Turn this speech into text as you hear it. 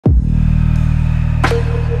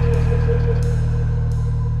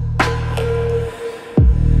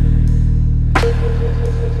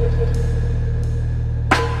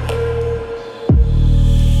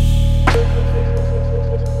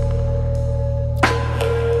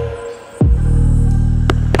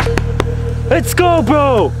Let's go,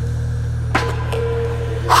 bro!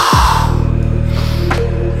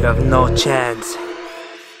 You have no chance.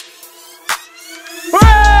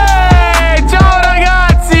 Ciao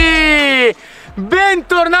ragazzi!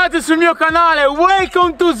 Bentornati sul mio canale.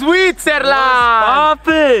 Welcome to Switzerland!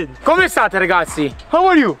 Come state ragazzi? How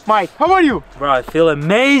are you? Mike, how are you? Bro, I feel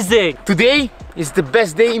amazing. Today is the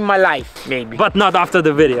best day in my life, maybe. But not after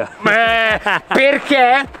the video.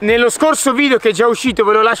 Perché nello scorso video che è già uscito,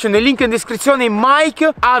 ve lo lascio nel link in descrizione,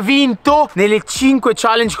 Mike ha vinto nelle 5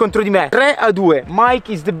 challenge contro di me 3-2. Mike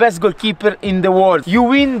is the best goalkeeper in the world. You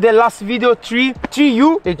win the last video 3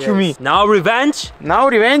 you and 2 me. Now revenge. Now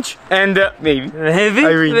revenge and maybe Maybe.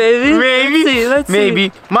 I win. Maybe. Let's Maybe.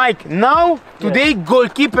 see. Mike, now today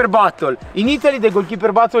goalkeeper battle. In Italy the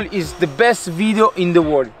goalkeeper battle is the best video in the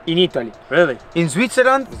world. In Italy. Really? In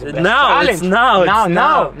Switzerland, Now.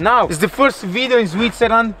 It's the first video in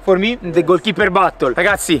Switzerland for me, the goalkeeper battle.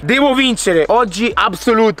 Ragazzi, devo vincere oggi,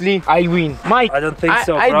 absolutely I win. Mike, I don't think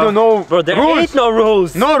so, bro. I don't know. Bro, there rules. ain't no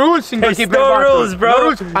rules. No rules in goalkeeper no battle. rules, bro. No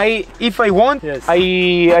rules. If I want, Yes.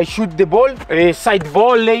 I shoot the ball, side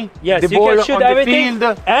volley, Yes, the you ball can shoot on everything.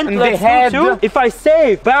 the field, And the let's head. do too. If I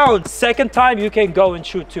save bounce second time, you can go and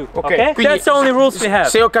shoot too. Okay? Quindi, that's the only rules we have.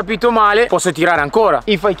 Se ho capito male, posso tirare ancora.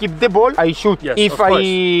 If I keep the ball, I shoot. Yes, If of course.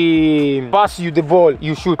 I pass you the ball,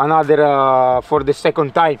 you shoot another for the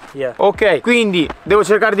second time. Yeah. Ok, quindi devo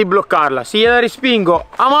cercare di bloccarla. Se gliela respingo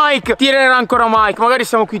a Mike, tirerà ancora Mike. Magari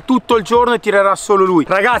siamo qui tutto il giorno e tirerà solo lui.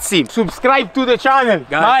 Ragazzi, subscribe to the channel.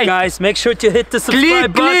 Guys, make sure to hit the subscribe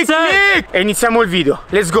button. Click. E iniziamo il video.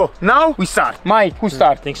 Let's go. Now we start. Mike, who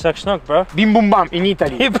start? Think suck snuck, bro. Bim bum bam in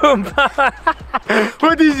Italy. Boom.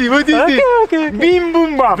 What is it? What is it? Okay. Bim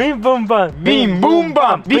bum bam. Bim boom bam. Bim bum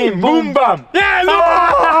bam. Bim bum bam. Yeah,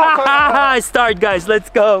 no! Start, guys, let's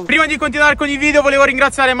go. Prima di continuare con il video volevo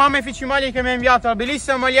ringraziare mamma e FC Maglie che mi ha inviato la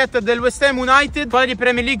bellissima maglietta del West Ham United, quella di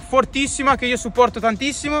Premier League fortissima che io supporto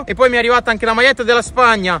tantissimo, e poi mi è arrivata anche la maglietta della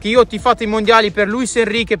Spagna che io ho tifato i mondiali per Luis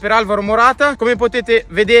Enrique e per Alvaro Morata. Come potete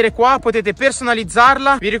vedere qua potete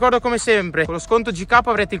personalizzarla. Vi ricordo come sempre, con lo sconto GK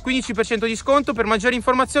avrete il 15% di sconto. Per maggiori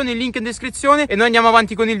informazioni il link in descrizione e noi andiamo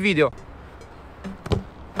avanti con il video.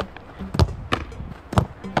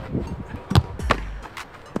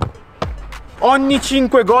 Ogni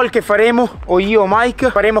 5 gol che faremo, o io o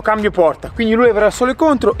Mike, faremo cambio porta. Quindi lui avrà solo il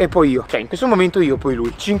contro e poi io. Cioè in questo momento io, poi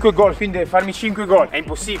lui. 5 gol, quindi deve farmi 5 gol. È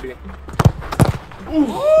impossibile.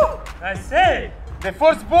 I say. The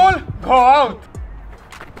first ball, go out.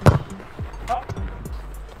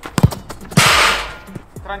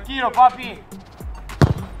 Tranquillo papi.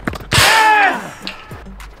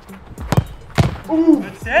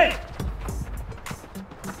 Let's say.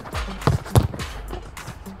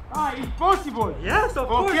 Ah, it's possible. Yes, of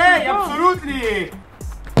course. Okay, absolutely.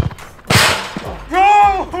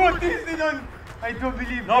 No, what is it? I don't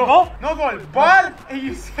believe. No bro. goal? No goal. Bar and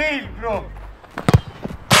you save, bro.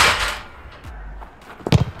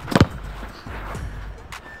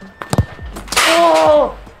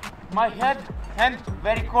 Oh, my hand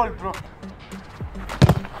very cold, bro.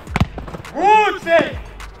 Good save.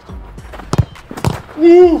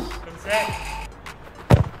 Ooh.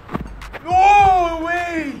 No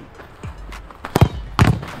way.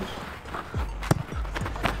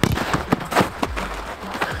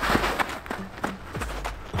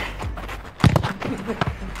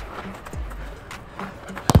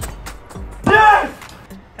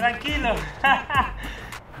 Tranquillo.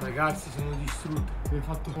 Ragazzi, sono distrutto. Ho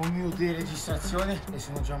fatto un minuto di registrazione e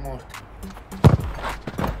sono già morto.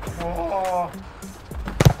 Oh.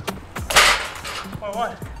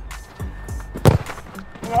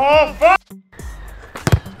 Oh,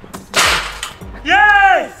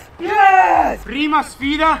 Yes! yes! Prima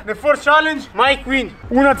sfida, the fourth challenge, Mike win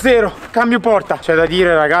 1-0, cambio porta. C'è da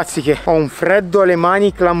dire ragazzi che ho un freddo alle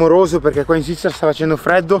mani clamoroso, perché qua in Svizzera sta facendo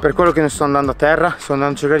freddo, per quello che non sto andando a terra. Sto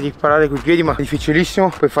andando a cercare di parare coi piedi, ma è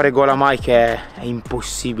difficilissimo. Poi fare gol a Mike è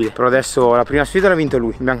impossibile. Però adesso la prima sfida l'ha vinto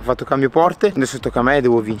lui. Abbiamo fatto cambio porte, adesso tocca a me e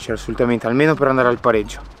devo vincere assolutamente, almeno per andare al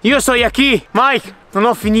pareggio. Io sto qui, Mike, non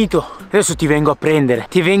ho finito. Adesso ti vengo a prendere,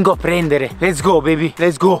 Let's go baby,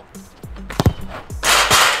 let's go.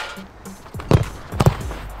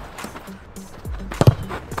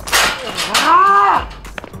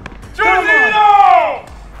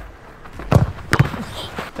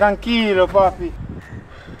 Tranquillo papi.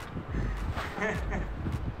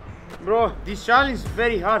 Bro, this challenge is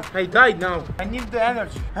very hard. I died now. I need the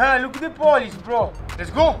energy. Look at the police, bro. Let's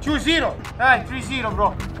go. 2-0. 3-0,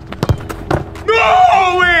 bro.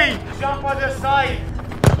 No way! Jump on the side.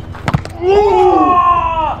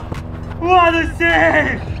 Oh, what a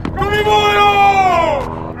save! Come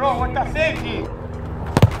muoio! Bro, what a safety!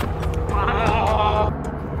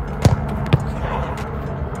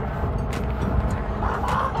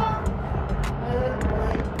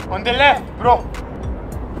 On the left, bro.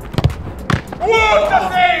 What a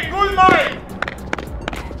save! Good Mike!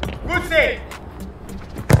 Good save!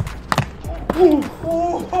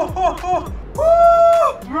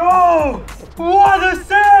 Bro, what a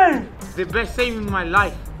save! The best save in my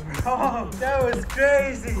life. Oh, that was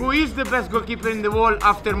crazy. Who is the best goalkeeper in the world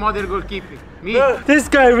after modern goalkeeping? Me. Bro, this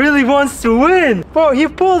guy really wants to win. Bro, he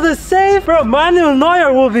pulled a save. Bro, Manuel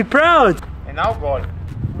Neuer will be proud. E now goal.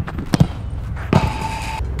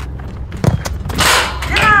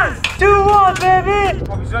 Yes! 2-1, baby!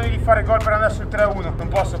 Ho bisogno di fare gol per andare sul 3-1. Non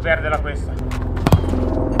posso perderla questa.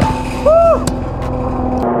 Woo!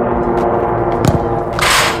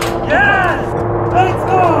 Yes! Let's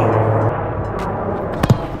go!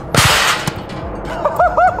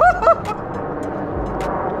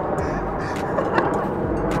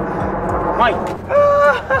 Mike.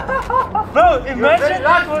 Bro, imagine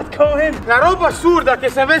that would go in. La roba assurda che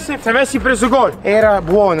se avessi preso gol era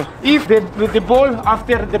buono. If the ball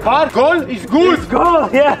after the bar, goal is good. Let's go,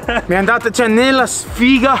 yeah. Mi è andata, cioè, nella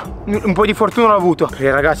sfiga un po' di fortuna l'ho avuto. Perché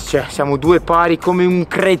ragazzi, cioè, siamo due pari, come un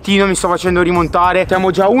cretino mi sto facendo rimontare. Siamo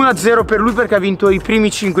già 1-0 per lui perché ha vinto i primi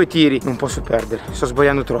 5 tiri. Non posso perdere, sto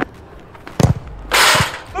sbagliando troppo.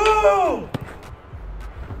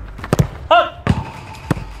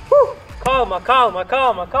 Calma.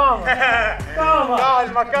 Calma.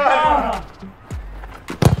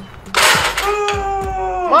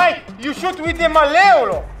 Mike, you shoot with the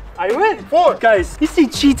malleolo. I win. 4. Guys, is he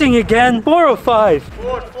cheating again? 4 or 5?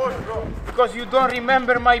 4, bro. Because you don't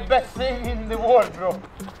remember my best thing in the world, bro.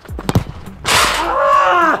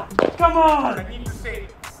 Ah! Come on. I need to save.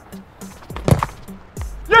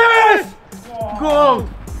 Yes! Goal!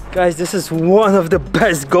 Guys, this is one of the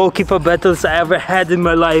best goalkeeper battles I ever had in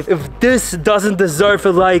my life. If this doesn't deserve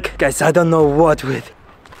a like, guys, I don't know what would.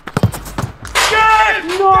 Yes!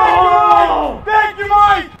 No! Thank you,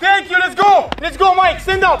 Mike! Thank you, let's go! Let's go, Mike!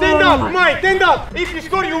 Stand up, Mike, stand up! If you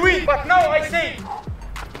score, you win, but now I say.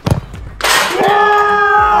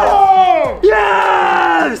 Oh!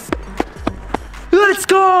 Yes! Let's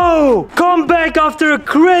go! Come back after a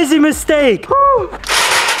crazy mistake.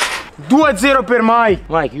 2-0 per Mike.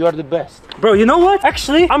 Mike, you are the best. Bro, you know what?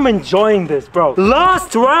 Actually, I'm enjoying this, bro.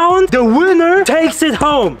 Last round, the winner takes it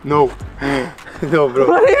home. No. No, bro.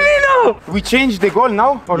 What do you mean no? We changed the goal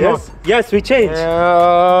now or not? Yes, we changed.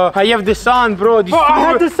 I have the sun, bro. Bro, I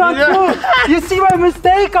had the sun too. You see my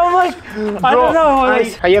mistake? I'm like, I don't know.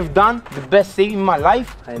 I have done the best thing in my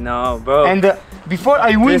life. I know, bro. And before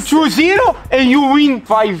I win 2-0 and you win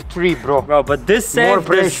 5-3, bro. Bro, but this save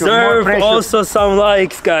deserves also some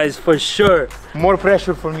likes, guys, for sure. More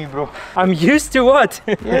pressure for me, bro. I'm used to what?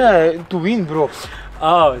 Yeah, to win, bro.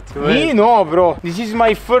 Oh, to win. Me, no, bro. This is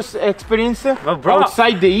my first experience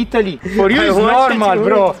outside the Italy. For you, it's normal,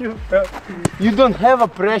 bro. You don't have a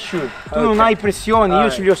pressure. Tu non hai pressione, io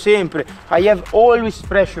ce li ho sempre. I have always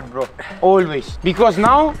pressure, bro. Always. Because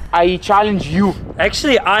now I challenge you.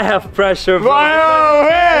 Actually, I have pressure, bro. Wow,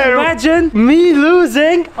 hey. Imagine me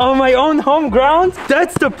losing on my own home ground.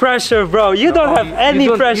 That's the pressure, bro. You don't have any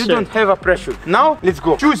pressure. You don't have a pressure. Now, let's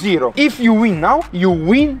go. 2-0. If you win now, you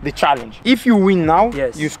win the challenge. If you win now,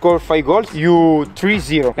 you score 5 goals, you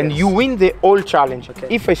 3-0. And you win the whole challenge. Okay.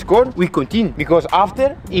 If I score, we continue. Because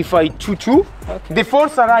after, if I 2-2, the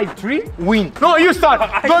first arrive 3, win. No, you start.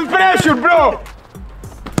 Don't pressure, bro.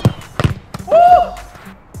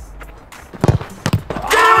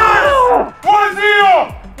 Yes!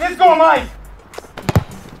 1-0. Let's go, Mike.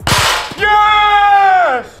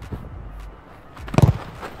 Yes!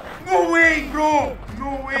 No way, bro.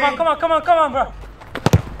 No way. Come on, bro.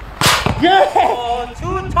 Yeah! Oh,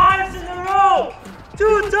 2 times in a row.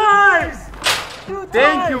 2 times. 2 times.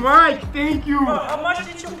 Thank you, Mike. Thank you. Bro, how much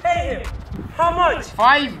did you pay him? How much?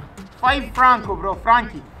 5 franco, bro.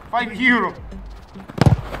 Franchi. 5 euro.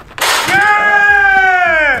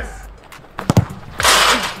 Yes!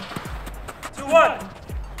 2-1.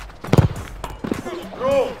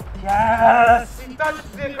 Bro. Yes. He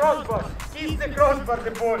touched the crossbar. Kiss the crossbar,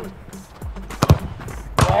 the ball.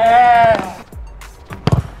 Yes.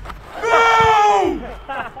 Boom!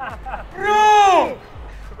 Bro!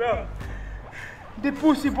 The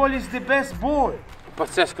pussy ball is the best ball.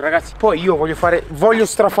 Pazzesco, ragazzi. Poi io voglio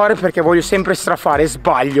strafare perché voglio sempre strafare e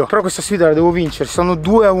sbaglio. Però questa sfida la devo vincere. Sono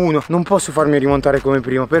 2-1. Non posso farmi rimontare come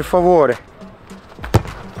prima, per favore.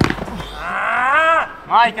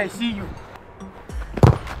 Mike, I see you.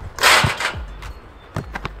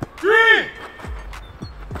 3!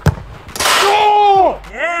 Oh!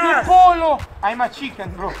 Yes! The polo! I'm a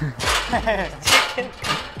chicken, bro.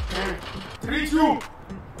 3-2.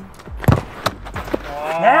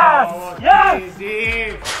 Yes! Yes!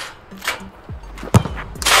 Easy.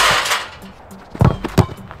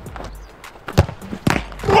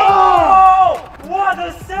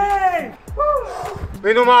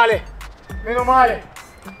 Meno male. Meno male.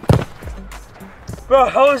 Bro,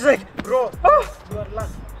 I was like, Bro, you are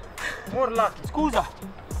lucky. More lucky. scusa.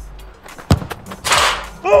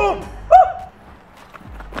 Boom!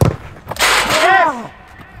 Yes!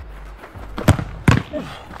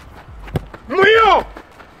 Mio!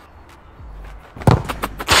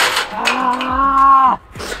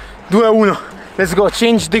 2-1. Let's go,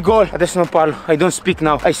 change the goal. Adesso non parlo, I don't speak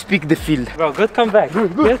now, I speak the field. Bro, good comeback.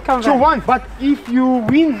 Good. Good comeback. 2-1, but if you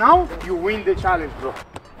win now, you win the challenge, bro.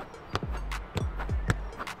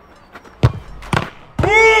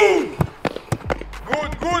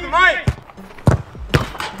 Good, Mike.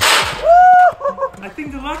 I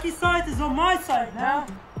think the lucky side is on my side now.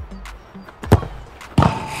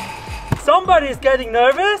 Somebody is getting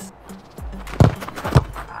nervous.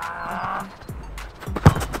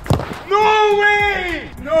 No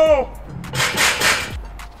way! No!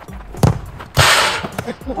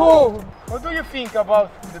 Oh, what do you think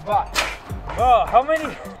about the bat? Bro, how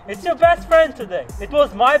many? It's your best friend today. It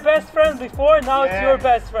was my best friend before, now it's your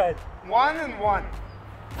best friend. 1-1.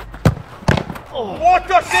 Oh. What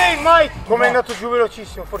a save, Mike! Come è andato giù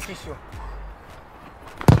velocissimo, fortissimo.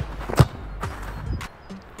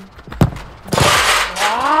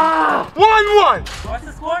 1-1! What's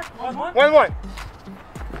the score? 1-1? 1-1.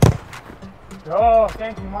 Oh,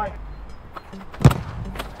 thank you, Mike.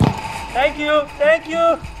 Thank you, thank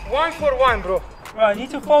you. 1-1, bro. Bro, I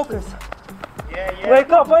need to focus. Yeah.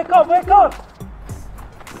 Wake up, wake up, wake up!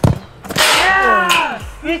 Yeah!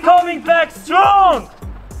 We're coming back strong!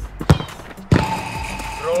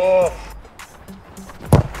 Bro.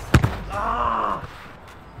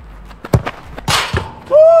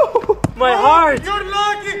 My heart! You're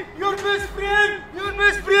lucky! Your best friend! Your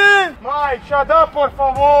best friend! Mike, shut up, por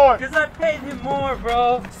favor! Because I paid him more,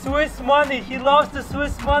 bro. Swiss money. He loves the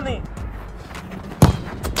Swiss money.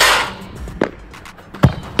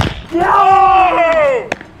 Yeah!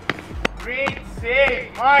 Great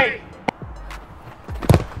save, Mike!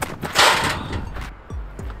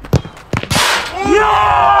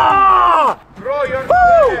 Yeah! Bro, you're the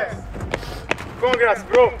best! Congrats,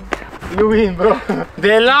 bro! You win, bro!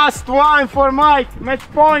 The last one for Mike! Match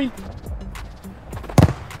point!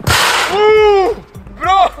 Ooh!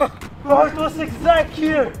 Bro! Bro, it was exact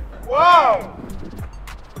here. Wow!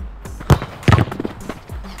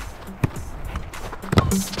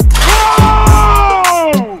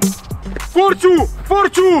 Oh! 4-2!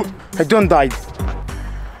 4-2! I don't die.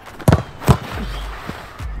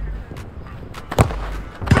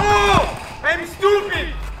 Oh! I'm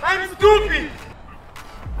stupid! I'm stupid!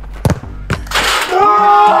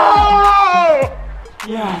 Oh!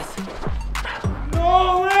 Yes.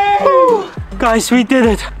 No way! Guys, we did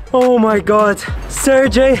it. Oh my god.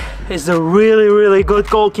 Sergey is a really good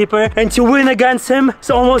goalkeeper, and to win against him is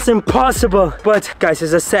almost impossible. But guys,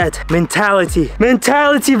 as I said, mentality.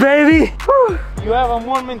 Mentality, baby! Woo. You have a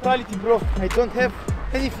more mentality, bro. I don't have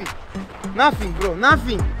anything. Nothing, bro,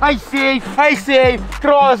 nothing. I save,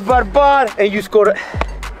 crossbar, bar, and you score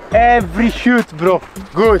every shoot, bro.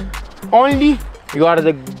 Good. Only you are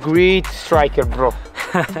the great striker, bro.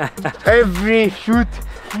 Every shoot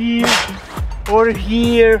here or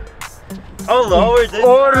here. All over this.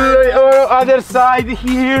 Or other side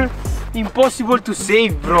here. Impossible to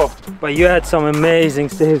save, bro. But you had some amazing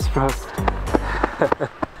saves, bro.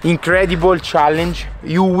 Incredible challenge.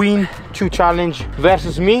 You win 2 challenge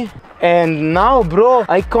versus me. And now, bro,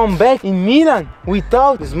 I come back in Milan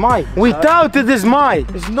without the smile. Without the smile.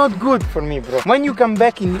 It's not good for me, bro. When you come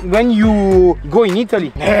back when you go in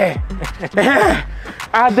Italy,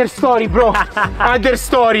 other story, bro. Other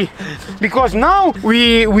story. Because now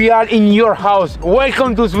we are in your house.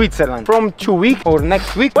 Welcome to Switzerland. From 2 weeks or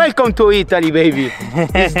next week, welcome to Italy, baby.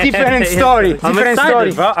 It's different story. I'm different excited,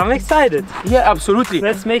 story, bro. I'm excited. Yeah, absolutely.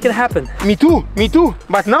 Let's make it happen. Me too.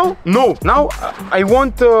 But now, no. Now I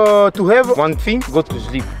want to have one thing. Go to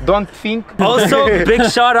sleep. Don't think. Also, big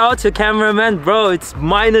shout out to cameraman, bro. It's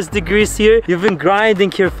 -degrees here. You've been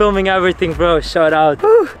grinding here, filming everything, bro. Shout out.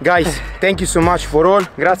 Woo. Guys, thank you so much for all.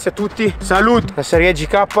 Grazie a tutti. Salute da Serie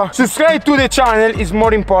GK. Subscribe to the channel is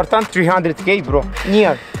more important. 300k, bro.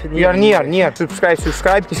 Near. We are near.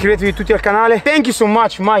 Subscribe. Iscrivetevi tutti al canale. Thank you so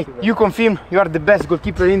much, Mike. You confirm you are the best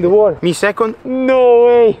goalkeeper in the world. Me second. No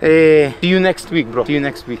way. See you next week, bro. See you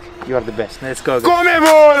next week. You are the best. Let's go. Come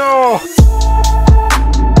volo!